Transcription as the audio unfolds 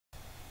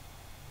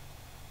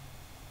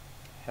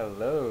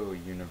Hello,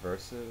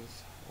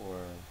 universes, or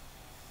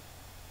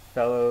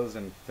fellows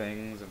and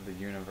things of the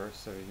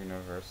universe of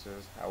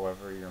universes,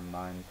 however your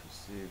mind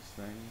perceives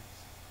things.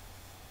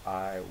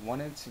 I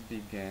wanted to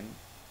begin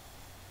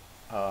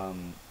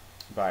um,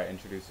 by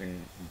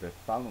introducing the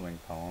following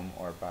poem,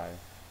 or by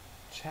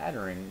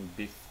chattering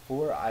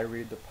before I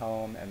read the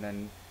poem and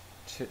then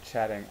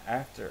chit-chatting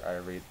after I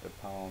read the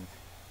poem.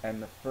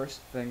 And the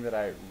first thing that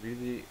I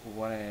really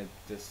wanted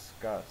to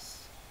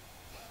discuss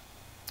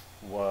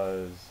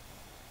was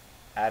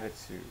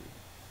attitude.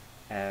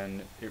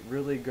 And it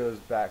really goes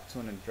back to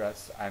an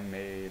address I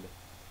made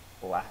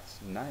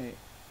last night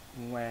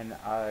when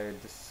I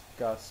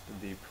discussed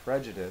the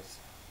prejudice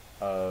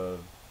of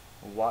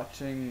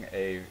watching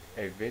a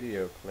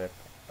video clip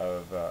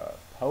of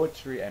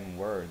poetry and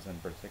words in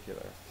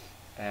particular.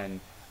 And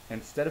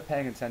instead of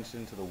paying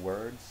attention to the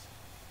words,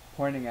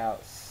 pointing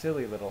out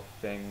silly little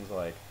things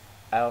like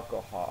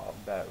alcohol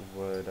that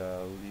would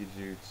lead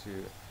you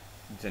to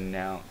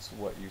denounce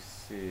what you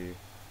see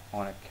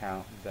on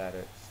account that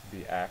it's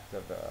the act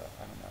of I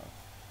don't know,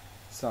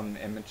 some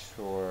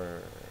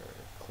immature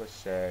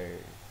cliche,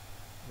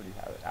 what do you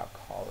have it,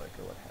 alcoholic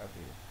or what have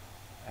you.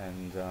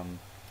 And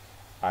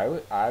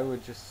I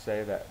would just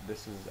say that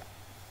this is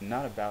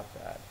not about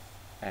that,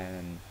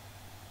 and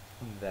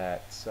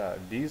that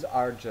these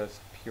are just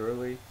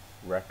purely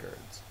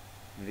records.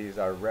 These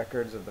are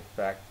records of the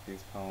fact that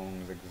these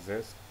poems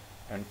exist,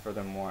 and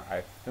furthermore,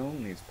 I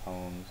film these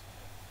poems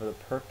for the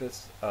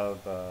purpose of,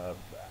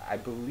 I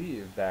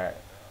believe that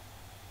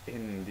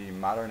in the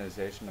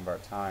modernization of our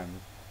times,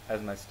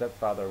 as my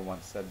stepfather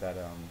once said that,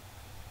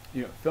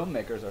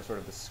 filmmakers are sort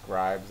of the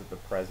scribes of the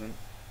present,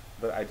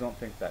 but I don't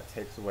think that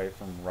takes away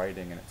from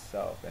writing in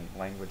itself, and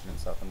language in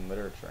itself, and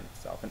literature in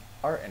itself, and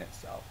art in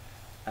itself.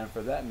 And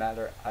for that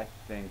matter, I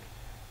think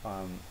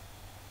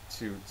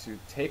to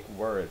take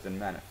words and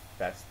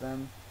manifest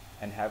them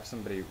and have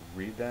somebody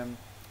read them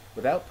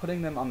without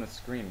putting them on the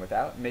screen,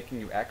 without making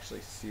you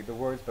actually see the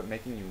words, but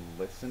making you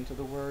listen to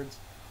the words,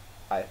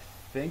 I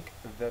think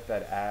that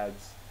that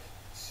adds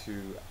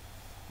to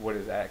what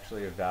is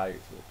actually of value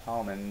to a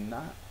poem, and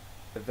not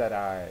that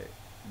I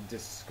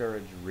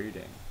discourage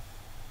reading,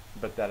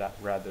 but that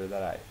rather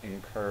that I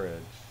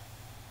encourage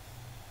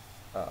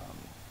um,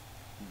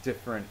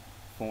 different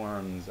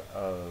forms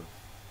of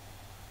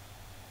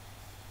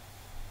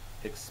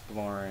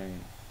exploring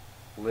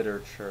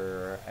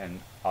literature and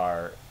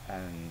art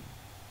and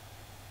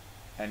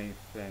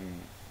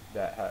anything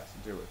that has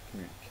to do with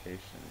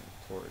communication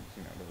towards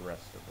the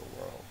rest of the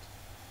world.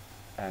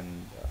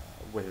 And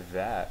with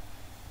that,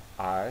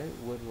 I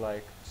would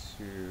like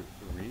to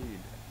read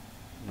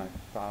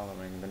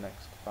the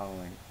next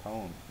following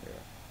poem here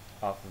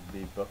off of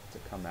the book to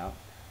come out.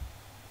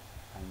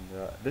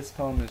 And this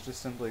poem is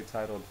just simply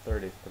titled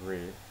 33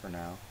 for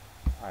now.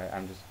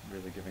 I'm just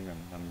really giving them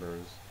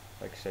numbers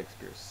like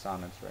Shakespeare's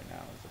sonnets right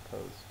now as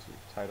opposed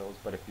to titles.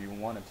 But if you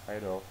want a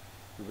title,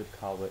 we would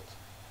call it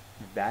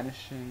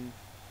Vanishing,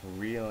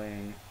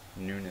 Reeling,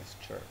 Newness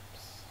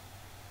Chirps.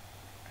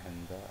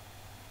 And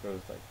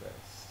goes like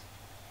this.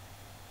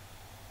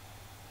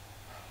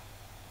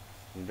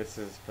 And this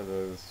is for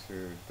those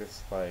who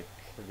dislike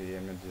the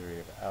imagery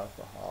of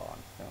alcohol on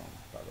film,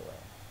 by the way,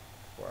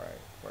 before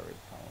I read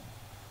the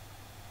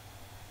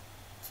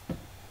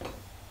poem.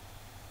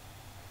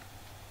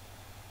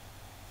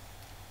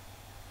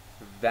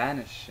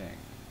 Vanishing,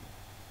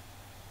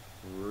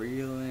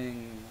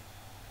 reeling,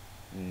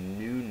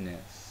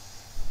 newness,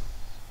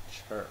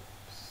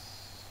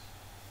 chirps,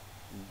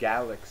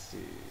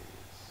 galaxies,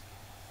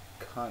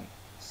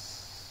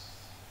 cunts,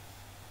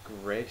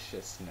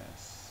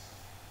 graciousness,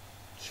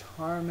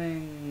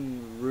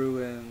 charming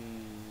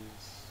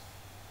ruins,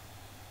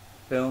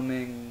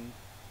 filming,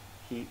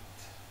 heat,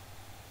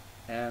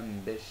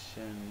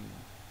 ambition,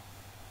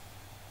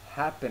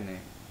 happening,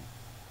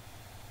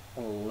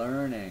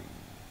 learning,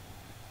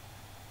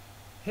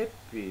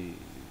 hippies,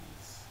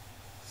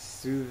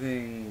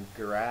 soothing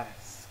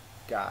grass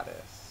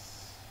goddess,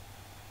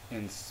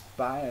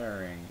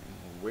 inspiring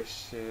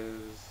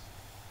wishes,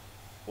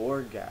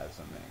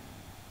 orgasming,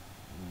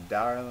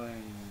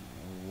 darling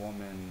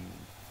woman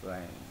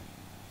flame,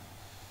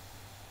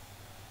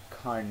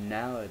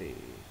 carnality,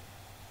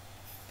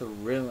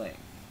 thrilling,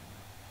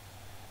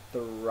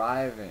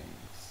 thriving,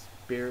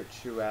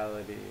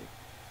 spirituality,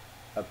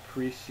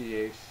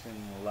 appreciation,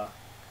 luck,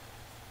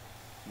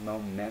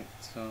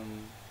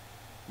 momentum,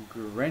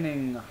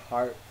 grinning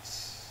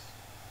hearts,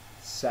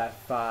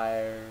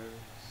 sapphires,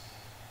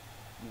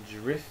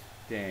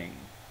 drifting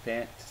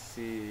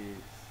fantasies,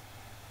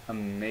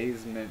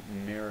 amazement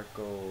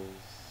miracles,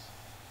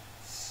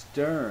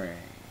 stirring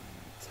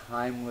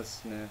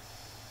timelessness,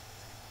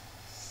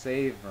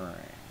 savoring,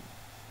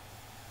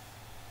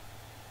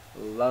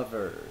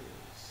 lovers,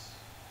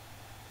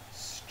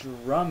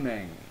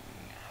 strumming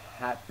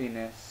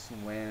happiness,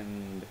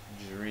 wind,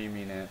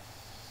 dreaminess,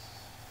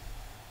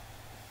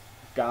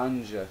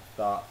 ganja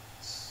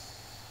thoughts,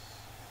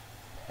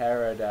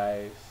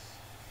 paradise,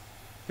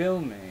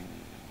 filming,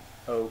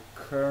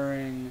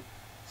 occurring,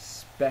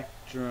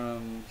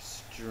 spectrum,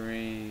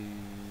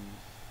 dreams,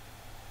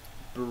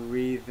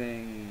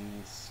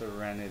 breathing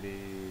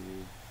serenity,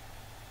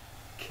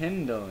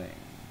 kindling,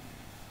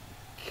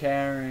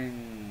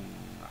 caring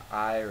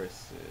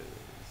irises,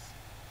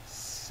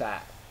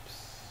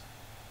 saps,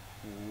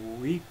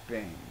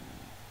 weeping,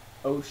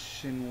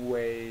 ocean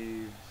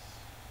waves,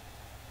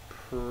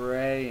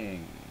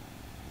 praying,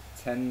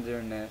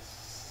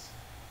 tenderness,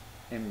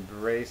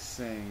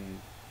 embracing,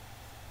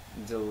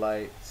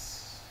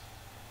 delights,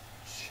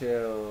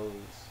 chills,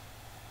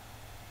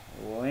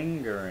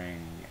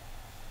 lingering,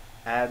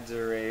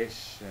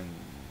 adorations,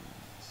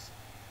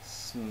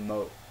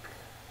 smoke,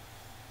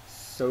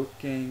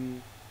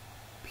 soaking,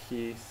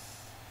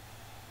 peace,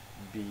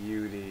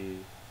 beauty,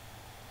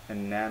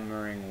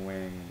 enamoring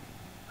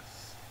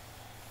wings,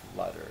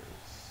 flutters.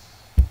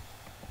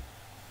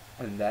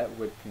 And that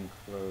would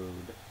conclude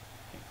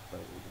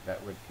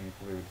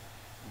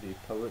the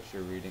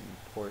poetry reading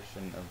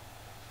portion of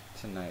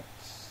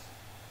tonight's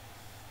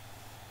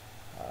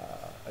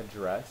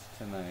address,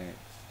 tonight's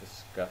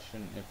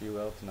discussion, if you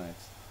will,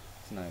 tonight's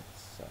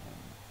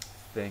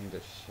thing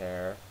to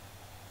share.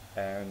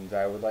 And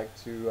I would like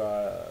to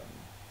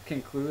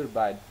conclude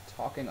by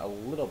talking a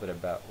little bit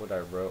about what I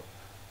wrote,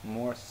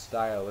 more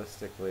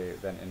stylistically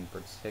than in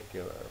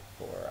particular.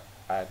 For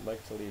I'd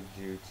like to lead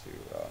you to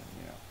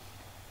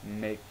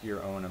make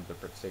your own of the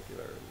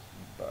particulars,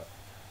 but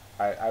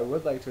I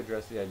would like to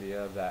address the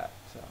idea that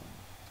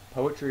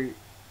poetry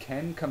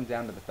can come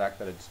down to the fact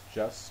that it's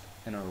just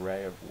an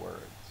array of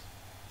words.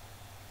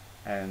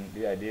 And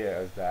the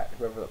idea is that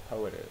whoever the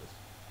poet is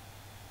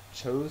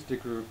chose to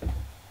group,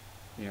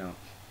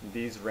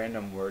 these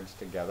random words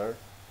together,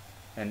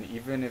 and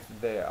even if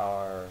they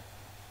are,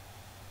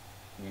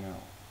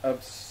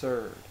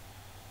 absurd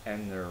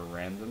in their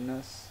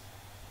randomness,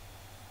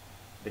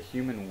 the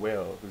human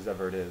will,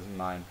 whosever it is,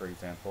 mine for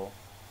example,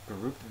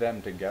 grouped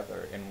them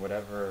together in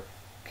whatever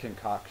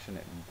concoction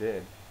it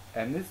did.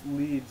 And this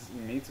leads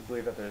me to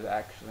believe that there's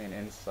actually an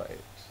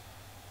insight.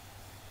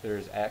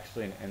 There's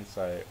actually an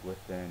insight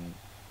within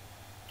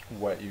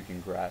what you can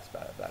grasp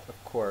out of that.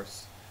 Of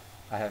course,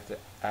 I have to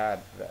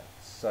add that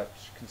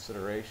such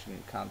consideration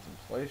and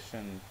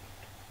contemplation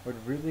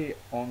would really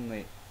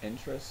only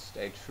interest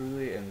a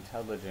truly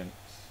intelligent,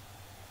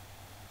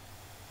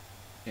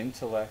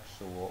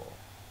 intellectual,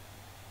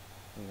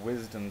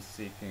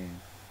 wisdom-seeking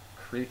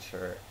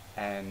creature,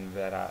 and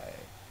that I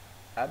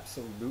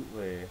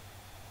absolutely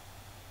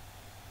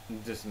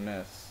lose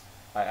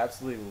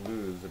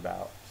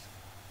about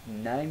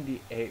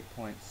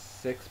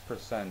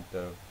 98.6%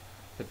 of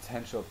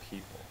potential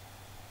people,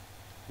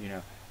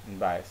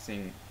 by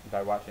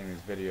watching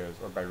these videos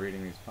or by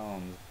reading these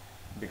poems,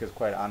 because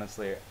quite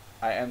honestly,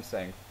 I am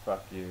saying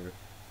fuck you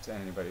to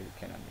anybody who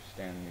can't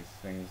understand these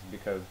things,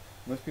 because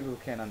most people who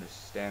can't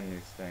understand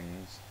these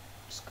things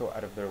just go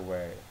out of their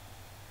way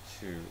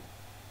to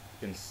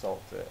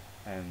insult it.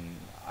 And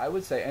I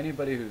would say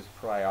anybody whose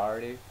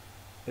priority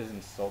is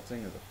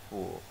insulting is a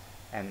fool,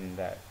 and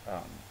that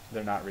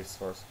they're not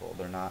resourceful,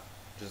 they're not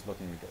just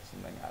looking to get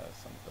something out of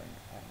something.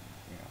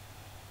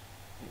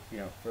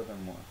 And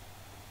furthermore,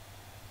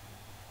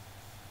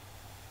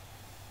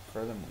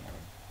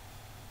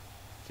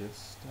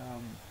 just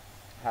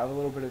have a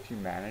little bit of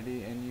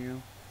humanity in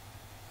you,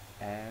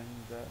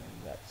 and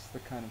that's the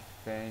kind of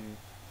thing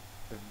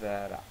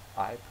that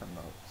I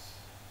promote.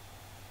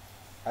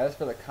 As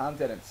for the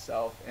content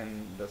itself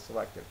in the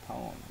selected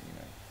poem,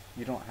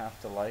 you don't have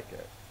to like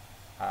it.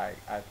 I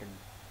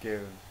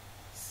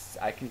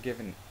can give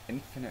an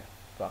infinite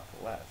fuck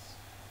less,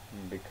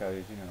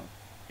 because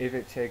if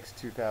it takes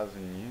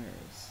 2,000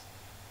 years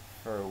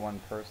for one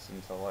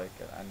person to like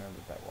it, I know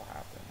that will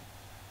happen.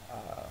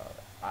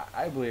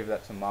 I believe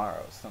that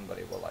tomorrow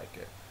somebody will like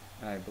it,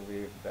 and I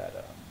believe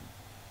that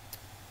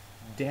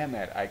damn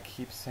it, I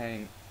keep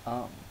saying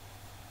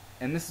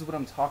and this is what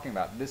I'm talking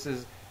about. This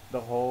is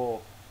the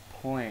whole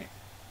point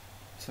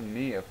to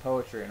me of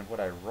poetry and of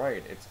what I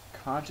write. It's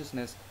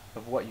consciousness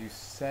of what you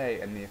say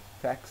and the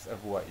effects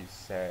of what you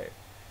say.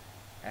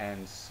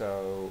 And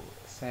so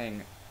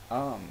saying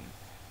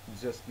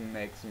just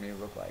makes me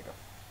look like a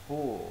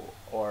fool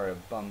or a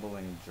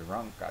bumbling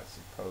drunk, I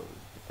suppose,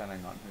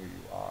 depending on who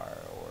you are,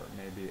 or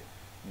maybe it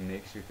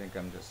makes you think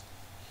I'm just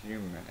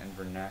human and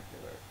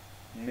vernacular.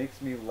 It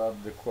makes me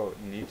love the quote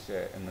Nietzsche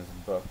in this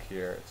book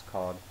here. It's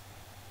called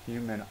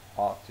Human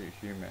Ought to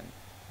Human,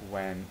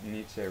 when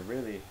Nietzsche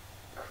really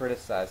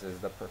criticizes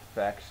the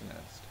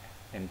perfectionist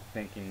in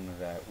thinking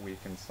that we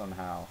can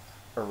somehow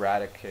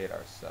eradicate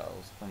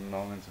ourselves from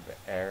moments of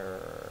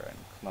error and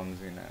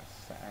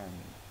clumsiness, and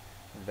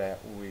that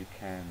we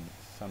can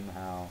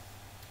somehow,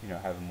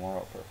 have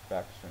moral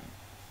perfection.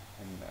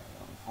 And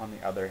on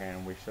the other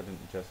hand, we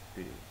shouldn't just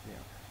be,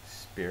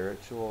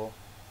 spiritual,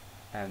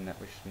 and that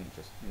we shouldn't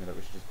just, that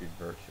we should just be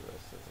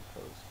virtuous,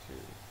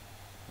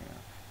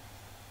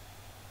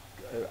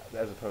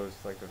 as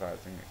opposed to, like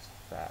devising these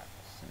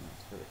facts.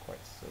 It's really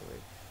quite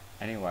silly.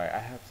 Anyway, I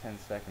have 10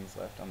 seconds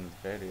left on this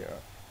video,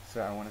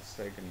 so I want to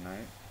say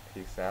goodnight,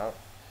 peace out,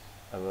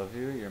 I love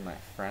you, you're my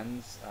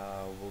friends,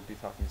 we'll be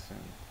talking soon.